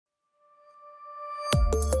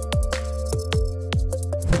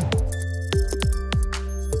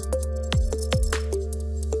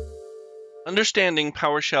Understanding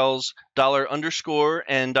PowerShell's $_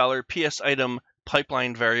 and $PSItem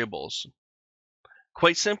pipeline variables.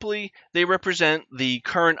 Quite simply, they represent the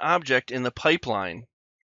current object in the pipeline.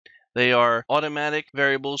 They are automatic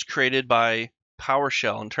variables created by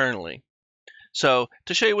PowerShell internally. So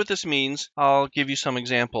to show you what this means, I'll give you some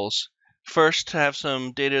examples. First, to have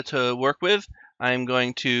some data to work with, I'm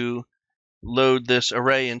going to load this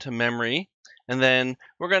array into memory. And then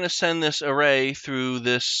we're going to send this array through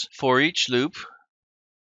this for each loop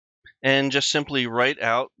and just simply write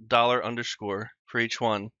out $_ for each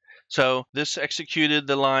one. So this executed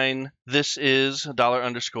the line, this is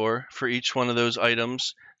 $_ for each one of those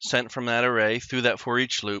items sent from that array through that for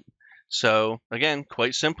each loop. So again,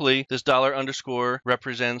 quite simply, this $_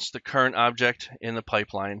 represents the current object in the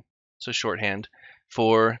pipeline. So shorthand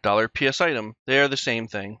for $PSItem. They are the same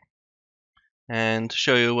thing. And to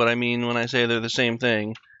show you what I mean when I say they're the same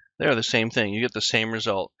thing, they're the same thing. You get the same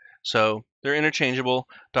result. So they're interchangeable,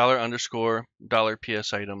 $_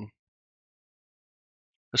 $PSItem.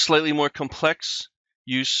 A slightly more complex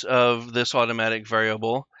use of this automatic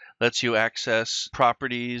variable lets you access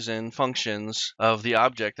properties and functions of the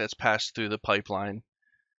object that's passed through the pipeline.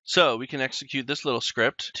 So we can execute this little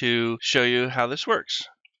script to show you how this works.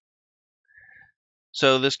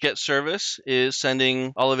 So this get service is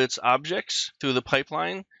sending all of its objects through the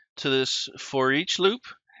pipeline to this for each loop,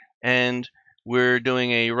 and we're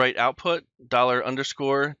doing a write output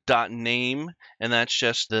 $_.name, and that's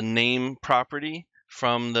just the name property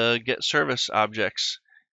from the get service objects,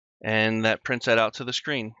 and that prints that out to the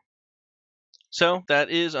screen. So that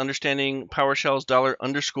is understanding PowerShell's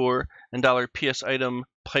 $_ and $PSItem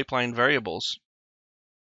pipeline variables.